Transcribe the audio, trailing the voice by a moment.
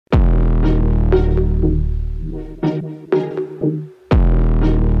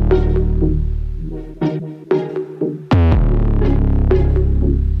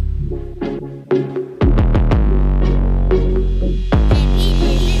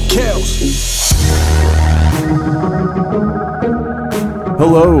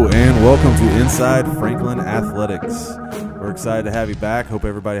Hello and welcome to Inside Franklin Athletics. We're excited to have you back. Hope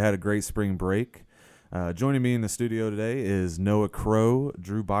everybody had a great spring break. Joining me in the studio today is Noah Crow,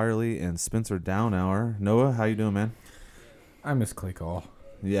 Drew Byerly, and Spencer Downhour. Noah, how you doing, man? I miss Clay Call.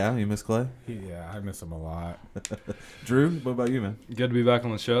 Yeah, you miss Clay? Yeah, I miss him a lot. Drew, what about you, man? Good to be back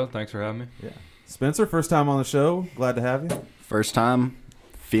on the show. Thanks for having me. Yeah. Spencer, first time on the show. Glad to have you. First time,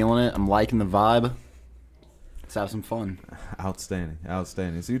 feeling it. I'm liking the vibe. Let's have some fun.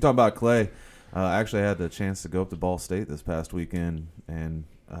 Outstanding. So you talk about Clay. I actually had the chance to go up to Ball State this past weekend and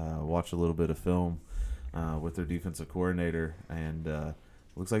watch a little bit of film with their defensive coordinator, and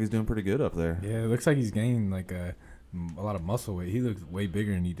looks like he's doing pretty good up there. Yeah, it looks like he's gained like a lot of muscle weight. He looks way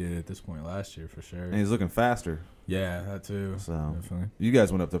bigger than he did at this point last year for sure. And he's looking faster. Yeah, that too. So definitely. You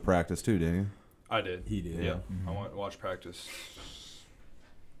guys went up to practice too, didn't you? I did. He did. Yeah. Mm-hmm. I went to watch practice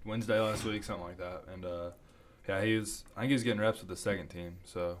Wednesday last week, something like that. And yeah, I think he was getting reps with the second team,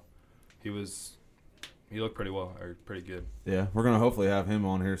 so he looked pretty well, or pretty good. Yeah, we're gonna hopefully have him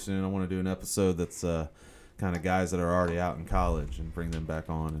on here soon. I want to do an episode that's kind of guys that are already out in college and bring them back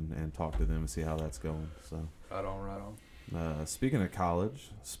on and talk to them and see how that's going. So Right on. Speaking of college,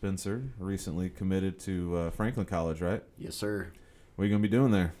 Spencer recently committed to Franklin College, right? Yes, sir. What are you gonna be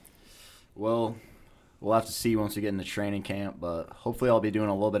doing there? Well, we'll have to see once we get into training camp, but hopefully I'll be doing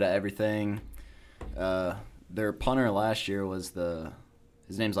a little bit of everything. Their punter last year was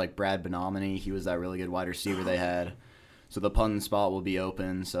his name's like Brad Benomini. He was that really good wide receiver they had. So the punting spot will be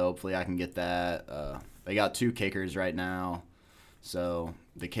open, so hopefully I can get that. They got 2 kickers right now. So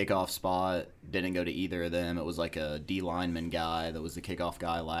the kickoff spot didn't go to either of them. It was like a D lineman guy that was the kickoff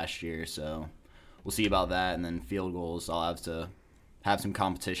guy last year. So we'll see about that. And then field goals, I'll have to have some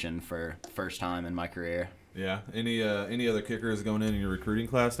competition for first time in my career. Yeah. Any other kickers going in your recruiting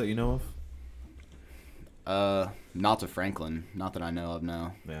class that you know of? Not to Franklin. Not that I know of,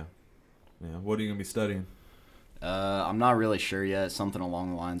 no. Yeah. What are you gonna be studying? I'm not really sure yet. Something along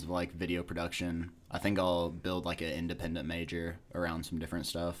the lines of like video production. I think I'll build like an independent major around some different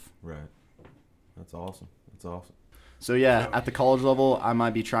stuff. Right. That's awesome. So yeah, at the college level, I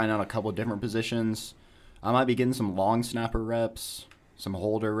might be trying out a couple different positions. I might be getting some long snapper reps, some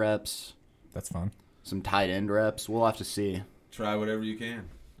holder reps, That's fun. some tight end reps. We'll have to see. Try whatever you can.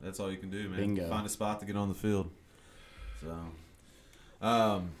 That's all you can do, man. Bingo. Find a spot to get on the field.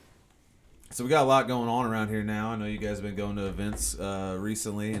 So we got a lot going on around here now. I know you guys have been going to events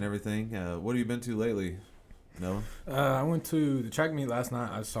recently and everything. What have you been to lately, Noah? I went to the track meet last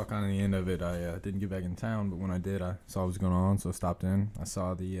night. I saw kind of the end of it. I didn't get back in town, but when I did, I saw what was going on, so I stopped in. I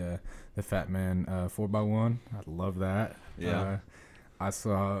saw the Fat Man 4x1. I love that. Yeah. I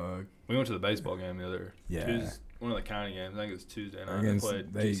saw We went to the baseball game the other Yeah. Tuesday, one of the county games. I think it was Tuesday night. Against- They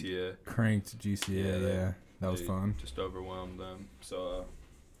played they- GCA. cranked GCA. Yeah, that was They fun. Just overwhelmed them. So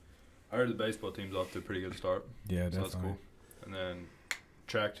I heard the baseball team's off to a pretty good start. Yeah, So that's definitely. cool. And then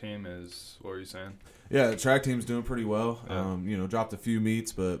track team is, what were you saying? Yeah, the track team's doing pretty well. Yeah. Dropped a few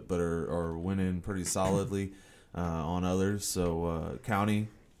meets, but are winning pretty solidly on others. So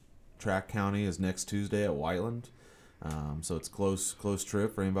track county is next Tuesday at Whiteland. So it's close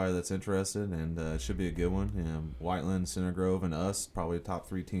trip for anybody that's interested, and it should be a good one. Whiteland, Center Grove, and us probably the top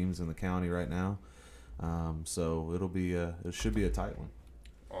 3 teams in the county right now. So it should be a tight one.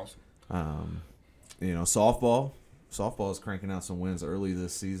 Awesome. Softball is cranking out some wins early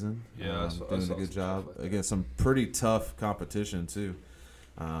this season. Yeah, I saw doing a some good stuff job like that. against some pretty tough competition too,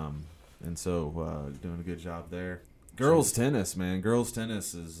 and so doing a good job there. Girls tennis, man. Girls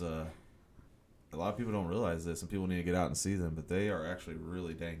tennis is a lot of people don't realize this, and people need to get out and see them, but they are actually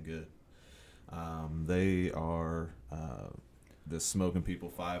really dang good. They are the smoking people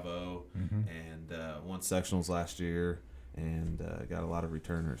 5-0 and won sectionals last year and got a lot of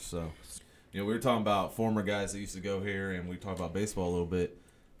returners. So. We were talking about former guys that used to go here, and we talked about baseball a little bit.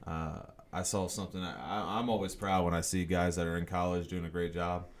 I saw something. I'm always proud when I see guys that are in college doing a great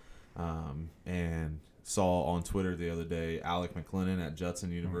job. And saw on Twitter the other day, Alec McLennan at Judson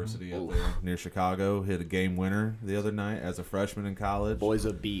University up there near Chicago hit a game winner the other night as a freshman in college. Boy's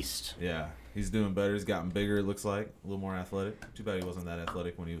a beast. Yeah, he's doing better. He's gotten bigger, it looks like. A little more athletic. Too bad he wasn't that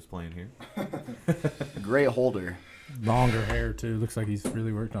athletic when he was playing here. Great holder. Longer hair too. Looks like he's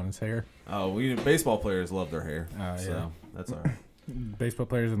really worked on his hair. Oh, baseball players love their hair. Yeah. So that's all right. Baseball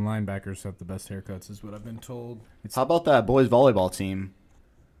players and linebackers have the best haircuts, is what I've been told. How about that boys volleyball team?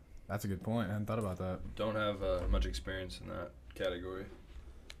 That's a good point. I hadn't thought about that. Don't have much experience in that category.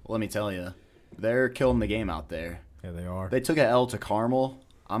 Well, let me tell you, they're killing the game out there. Yeah, they are. They took a L to Carmel.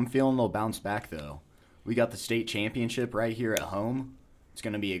 I'm feeling they'll bounce back, though. We got the state championship right here at home. It's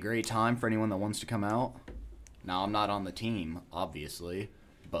going to be a great time for anyone that wants to come out. Now, I'm not on the team, obviously,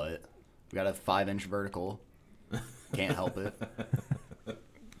 but we got a 5-inch vertical. Can't help it.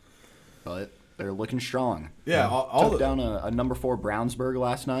 But they're looking strong. Yeah, all Took down a number 4 Brownsburg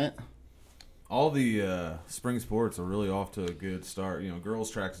last night. all the spring sports are really off to a good start.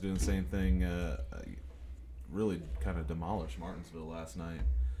 Girls track's doing the same thing. Really kind of demolished Martinsville last night.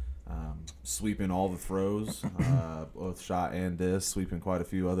 Sweeping all the throws, both shot and disc, sweeping quite a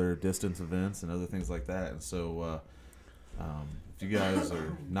few other distance events and other things like that. And so if you guys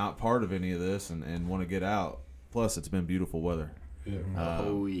are not part of any of this and want to get out, plus it's been beautiful weather.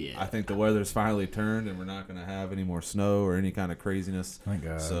 Yeah. I think the weather's finally turned and we're not going to have any more snow or any kind of craziness. Thank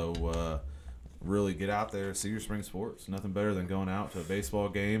God. So really get out there, see your spring sports. Nothing better than going out to a baseball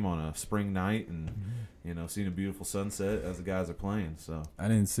game on a spring night and seeing a beautiful sunset as the guys are playing. So I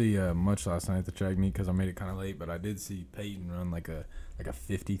didn't see much last night at the track meet because I made it kind of late, but I did see Peyton run like a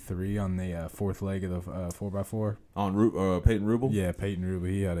 53 on the fourth leg of the 4x4. on Peyton Rubel. Yeah, Peyton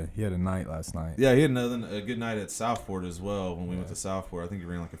Ruby. He had a night last night. Yeah, he had a good night at Southport as well. When we went to Southport, I think he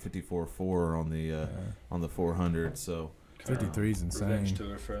ran like a 54.4 on the 400. So 53 is insane. Revenge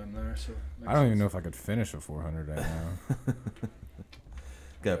tour for him there. So I don't even know if I could finish a 400 right now.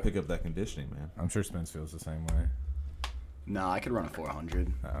 got to pick up that conditioning, man. I'm sure Spence feels the same way. No, I could run a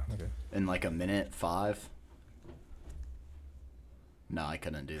 400 Oh, okay. in like a minute 5. No, I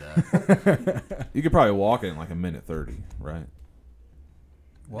couldn't do that. You could probably walk it in like a minute 30, right?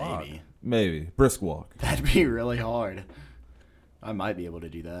 Walk. Maybe brisk walk. That'd be really hard. I might be able to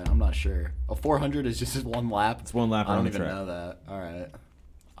do that. I'm not sure. A 400 is just one lap. It's one lap I around don't the even track. know that. All right.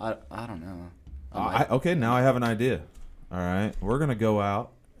 I don't know. Okay, now I have an idea. All right, we're gonna go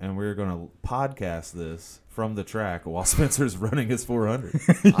out and we're gonna podcast this from the track while Spencer's running his 400.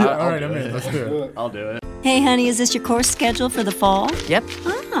 All right, I'm in. Let's do it. I'll do it. Hey, honey, is this your course schedule for the fall? Yep.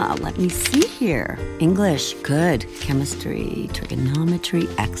 Let me see here. English, good. Chemistry, trigonometry,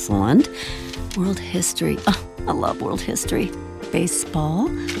 excellent. World history, I love world history. Baseball?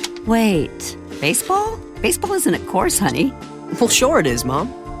 Wait, baseball? Baseball isn't a course, honey. Well, sure it is, Mom.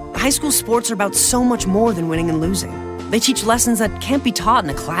 High school sports are about so much more than winning and losing. They teach lessons that can't be taught in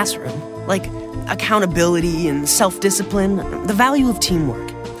a classroom, like accountability and self-discipline, the value of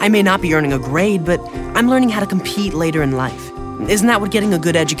teamwork. I may not be earning a grade, but I'm learning how to compete later in life. Isn't that what getting a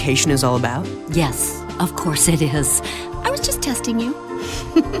good education is all about? Yes, of course it is. I was just testing you.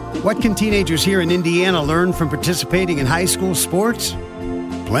 What can teenagers here in Indiana learn from participating in high school sports?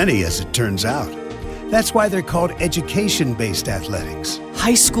 Plenty, as it turns out. That's why they're called education-based athletics.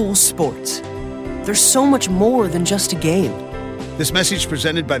 High school sports. There's so much more than just a game. This message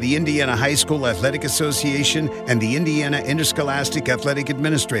presented by the Indiana High School Athletic Association and the Indiana Interscholastic Athletic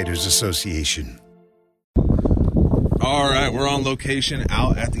Administrators Association. All right, we're on location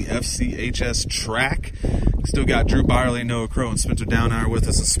out at the FCHS track. Still got Drew Byerly, Noah Crow, and Spencer Downhire with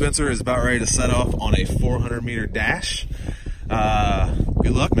us. And Spencer is about ready to set off on a 400-meter dash.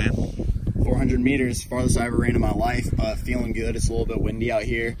 Good luck, man. 400 meters, farthest I ever ran in my life. Feeling good. It's a little bit windy out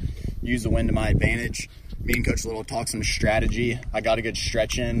here. Use the wind to my advantage. Me and Coach Little talked some strategy. I got a good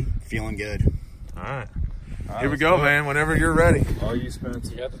stretch in. Feeling good. All right. Here we go, man. Whenever you're ready. All you Spence,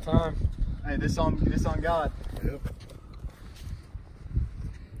 you got the time. Hey, this on God. Yep.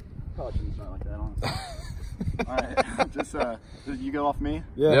 Probably shouldn't start like that, honestly. All right, just you go off me.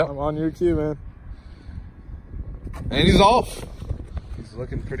 Yeah, Yep. I'm on your cue, man. And he's off. He's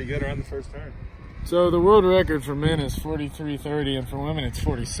looking pretty good around the first turn. So the world record for men is 43:30, and for women it's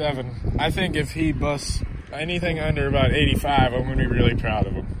 47. I think if he busts anything under about 85, I'm going to be really proud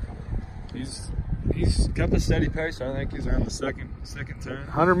of him. He's kept a steady pace. I think he's around the second turn.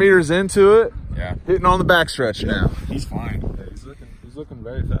 100 meters into it. Yeah. Hitting on the backstretch now. He's fine. Yeah, he's looking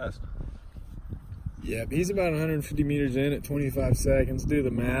very fast. Yeah, he's about 150 meters in at 25 seconds. Do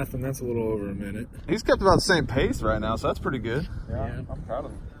the math, and that's a little over a minute. He's kept about the same pace right now, so that's pretty good. Yeah, I'm proud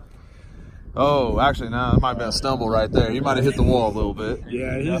of him. Oh, actually, no, that might have been a stumble right there. You might have hit the wall a little bit.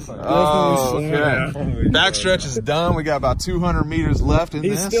 Yeah, he's Oh, definitely okay. slowing down. Backstretch is done. We got about 200 meters left in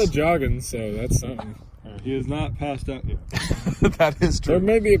He's this. still jogging, so that's something. He has not passed out yet. That is There true.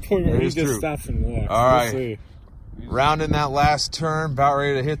 may be a point where That he is just true. stops and walks. All right. We'll see. Rounding that last turn, about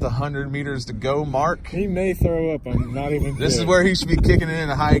ready to hit the 100 meters to go mark. He may throw up. I'm not even This is kidding. where he should be kicking it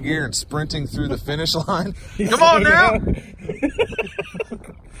into high gear and sprinting through the finish line. Come on now!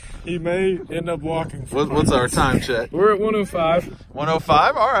 He may end up walking. For What's our time check? We're at 105.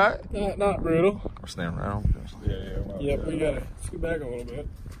 105? All right. Not brutal. We're staying right on. Yep, we gotta scoot back a little bit.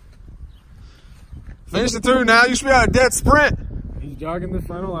 Finish it through now. You should be on a dead sprint. He's jogging the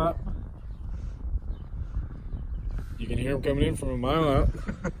final lap. You can hear him coming in from a mile out.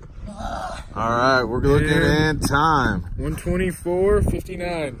 All right, we're looking at time.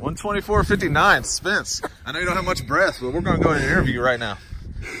 124.59. 124.59. Spence, I know you don't have much breath, but we're going to go in an interview right now.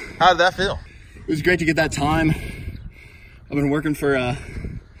 How did that feel? It was great to get that time. I've been working for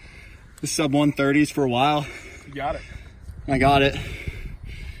the sub 130s for a while. You got it. I got it.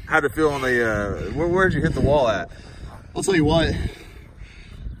 How did it feel on the, where'd you hit the wall at? I'll tell you what, it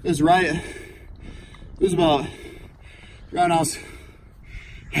was right. It was about right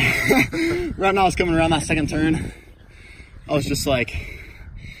when I was coming around that second turn. I was just like,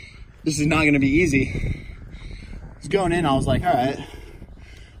 this is not going to be easy. I was going in, I was like, all right,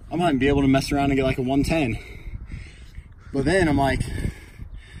 I might be able to mess around and get like a 110. But then I'm like,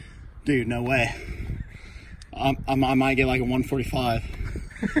 dude, no way. I might get like a 145.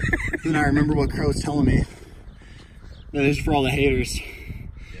 Then I remember what Crow was telling me. That is for all the haters.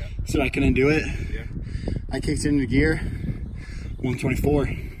 Yeah. So I couldn't do it. Yeah. I kicked into gear. 124.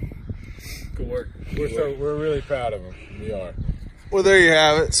 Good work. We're really proud of him. We are. Well, there you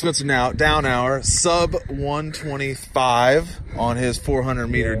have it. Spencer now down hour, sub 125 on his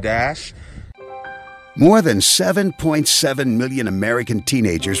 400-meter dash. More than 7.7 million American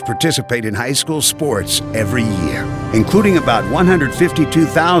teenagers participate in high school sports every year, including about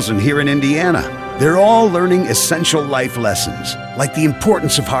 152,000 here in Indiana. They're all learning essential life lessons, like the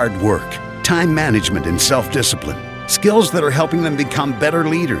importance of hard work, time management, and self-discipline. Skills that are helping them become better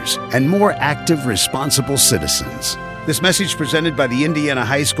leaders and more active, responsible citizens. This message presented by the Indiana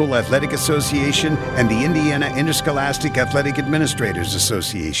High School Athletic Association and the Indiana Interscholastic Athletic Administrators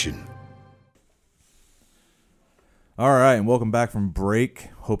Association. All right, and welcome back from break.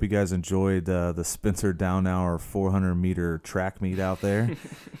 Hope you guys enjoyed the Spencer Downhour 400-meter track meet out there.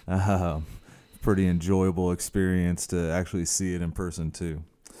 Pretty enjoyable experience to actually see it in person, too.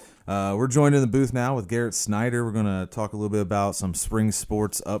 We're joined in the booth now with Garrett Snyder. We're going to talk a little bit about some spring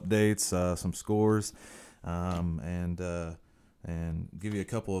sports updates, some scores, and give you a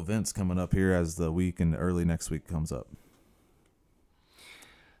couple events coming up here as the week and early next week comes up.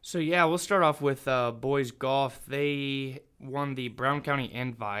 So, yeah, we'll start off with boys golf. They won the Brown County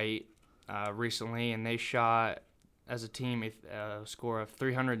Invite recently, and they shot, as a team, a score of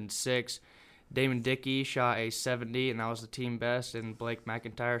 306. Damon Dickey shot a 70, and that was the team best, and Blake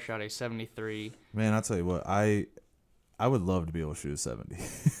McIntyre shot a 73. Man, I'll tell you what, I would love to be able to shoot a 70.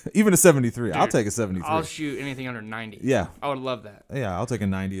 Even a 73. Dude, I'll take a 73. I'll shoot anything under 90. Yeah. I would love that. Yeah, I'll take a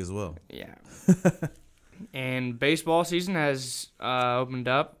 90 as well. Yeah. And baseball season has opened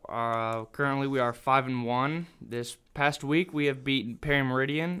up. Currently, we are 5-1. This past week, we have beaten Perry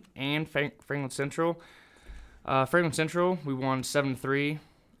Meridian and Franklin Central. Franklin Central, we won 7-3.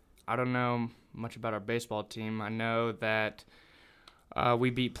 I don't know much about our baseball team. I know that we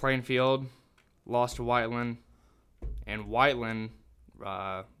beat Plainfield, lost to Whiteland, and Whiteland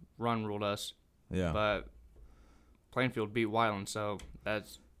run ruled us. Yeah. But Plainfield beat Whiteland, so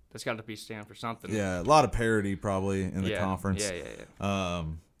that's got to be stand for something. Yeah, a lot of parity probably in the conference. Yeah.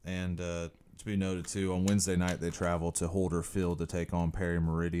 And to be noted, too, on Wednesday night they travel to Holder Field to take on Perry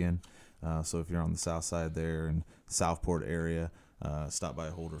Meridian. So if you're on the south side there in Southport area, stop by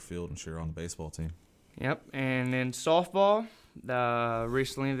Holder Field and cheer on the baseball team. Yep, and in softball,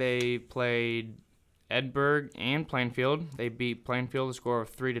 recently they played Edinburgh and Plainfield. They beat Plainfield a score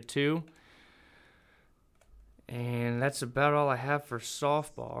of 3-2. And that's about all I have for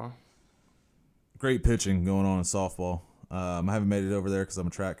softball. Great pitching going on in softball. I haven't made it over there because I'm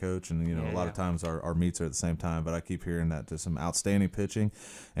a track coach, and a lot of times our meets are at the same time. But I keep hearing that there's some outstanding pitching,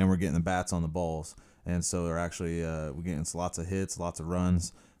 and we're getting the bats on the balls. And so they're actually we're getting lots of hits, lots of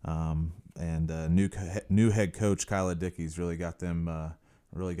runs, and new head coach Kyla Dickey's really got them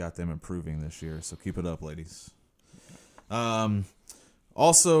improving this year. So keep it up, ladies.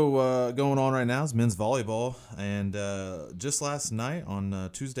 Also going on right now is men's volleyball, and just last night on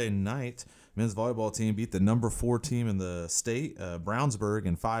Tuesday night, men's volleyball team beat the number 4 team in the state, Brownsburg,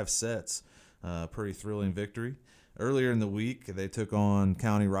 in 5 sets. Pretty thrilling victory. Earlier in the week, they took on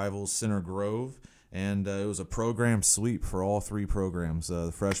county rivals Center Grove, and it was a program sweep for all 3 programs,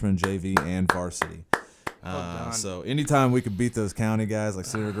 the freshman, JV, and varsity. So anytime we could beat those county guys like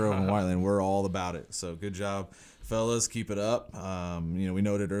Center Grove and Whiteland, we're all about it. So good job, fellas. Keep it up. We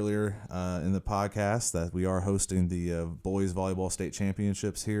noted earlier in the podcast that we are hosting the boys volleyball state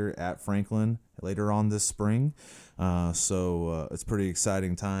championships here at Franklin later on this spring. So it's a pretty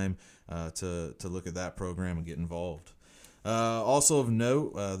exciting time to look at that program and get involved. Also of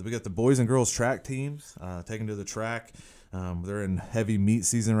note, we got the boys and girls track teams taken to the track. They're in heavy meet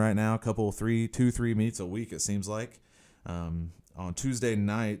season right now. Two, 3 meets a week, it seems like. On Tuesday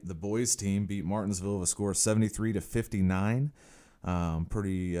night, the boys team beat Martinsville with a score of 73-59.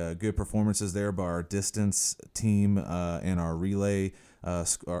 Pretty good performances there by our distance team and our relay.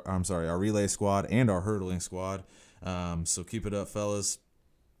 Our relay squad and our hurdling squad. So keep it up, fellas.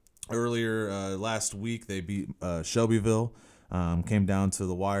 Earlier last week, they beat Shelbyville. Came down to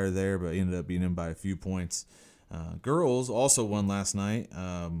the wire there, but ended up beating them by a few points. Girls also won last night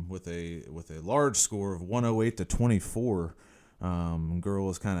with a large score of 108-24.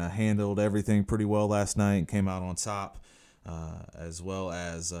 Girls kind of handled everything pretty well last night and came out on top, as well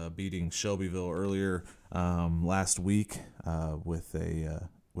as beating Shelbyville earlier last week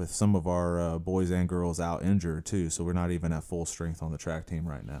with some of our boys and girls out injured too. So we're not even at full strength on the track team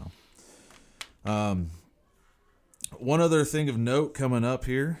right now. One other thing of note coming up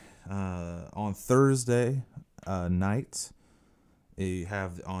here on Thursday night. You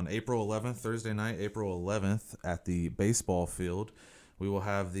have on April 11th, Thursday night, April 11th, at the baseball field, we will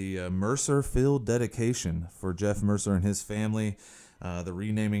have the Mercer Field dedication for Jeff Mercer and his family. The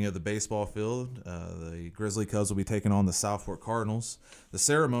renaming of the baseball field. The Grizzly Cubs will be taking on the Southport Cardinals. The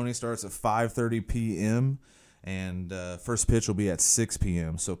ceremony starts at 5:30 p.m. and first pitch will be at 6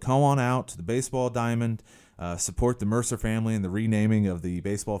 p.m. So come on out to the baseball diamond, support the Mercer family and the renaming of the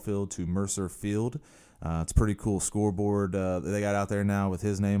baseball field to Mercer Field. It's a pretty cool scoreboard that they got out there now with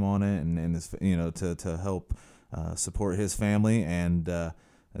his name on it, and it's, to help support his family, and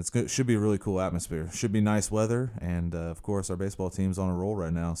should be a really cool atmosphere. Should be nice weather, and of course our baseball team's on a roll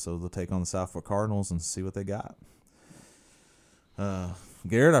right now, so they'll take on the Southport Cardinals and see what they got.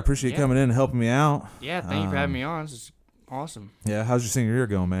 Garrett, I appreciate you coming in and helping me out. Yeah, thank you for having me on. This is awesome. Yeah, how's your senior year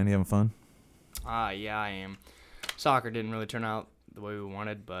going, man? You having fun? Yeah, I am. Soccer didn't really turn out the way we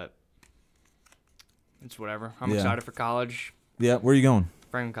wanted, but it's whatever. I'm excited for college. Yeah, where are you going?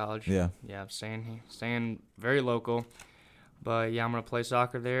 Franklin College. Yeah. Yeah, staying very local. But yeah, I'm gonna play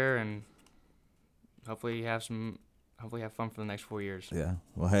soccer there and hopefully have fun for the next 4 years. Yeah.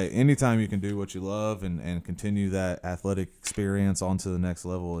 Well, hey, anytime you can do what you love and continue that athletic experience onto the next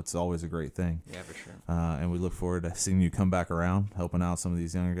level, it's always a great thing. Yeah, for sure. And we look forward to seeing you come back around, helping out some of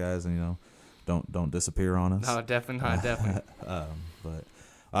these younger guys, and don't disappear on us. No, definitely, definitely. But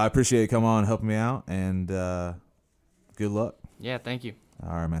I appreciate you coming on and helping me out, and good luck. Yeah, thank you.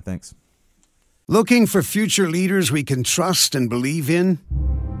 All right, man. Thanks. Looking for future leaders we can trust and believe in?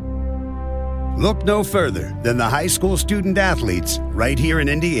 Look no further than the high school student athletes right here in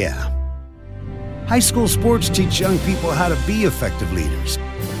Indiana. High school sports teach young people how to be effective leaders.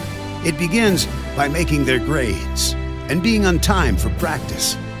 It begins by making their grades and being on time for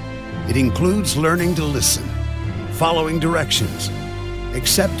practice. It includes learning to listen, following directions,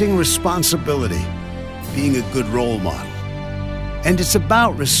 accepting responsibility, being a good role model. And it's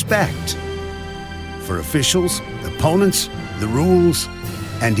about respect for officials, opponents, the rules,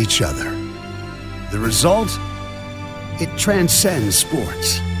 and each other. The result? It transcends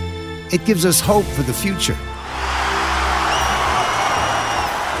sports. It gives us hope for the future.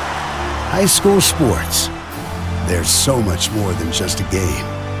 High school sports. There's so much more than just a game.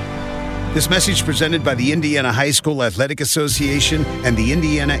 This message presented by the Indiana High School Athletic Association and the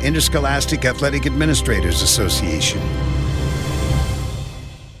Indiana Interscholastic Athletic Administrators Association.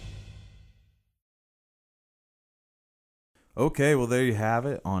 Okay, well, there you have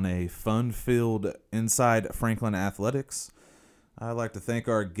it on a fun-filled Inside Franklin Athletics. I'd like to thank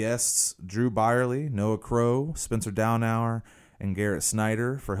our guests, Drew Byerly, Noah Crow, Spencer Downauer, and Garrett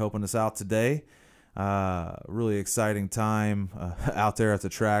Snyder for helping us out today. Really exciting time out there at the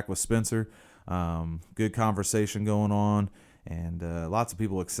track with Spencer. Good conversation going on, and lots of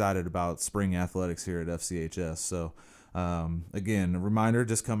people excited about spring athletics here at FCHS. So, again, a reminder,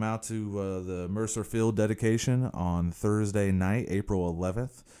 just come out to the Mercer Field dedication on Thursday night, April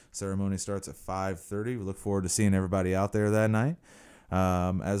 11th. Ceremony starts at 5:30. We look forward to seeing everybody out there that night,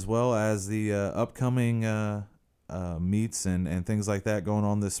 as well as the upcoming meets and things like that going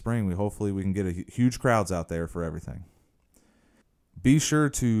on this spring. Hopefully we can get huge crowds out there for everything. Be sure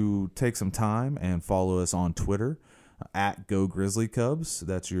to take some time and follow us on Twitter at Go Grizzly Cubs.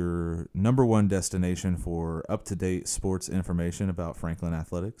 That's your #1 destination for up-to-date sports information about Franklin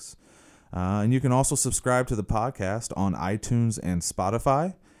Athletics. And you can also subscribe to the podcast on iTunes and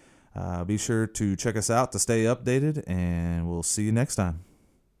Spotify. Be sure to check us out to stay updated, and we'll see you next time.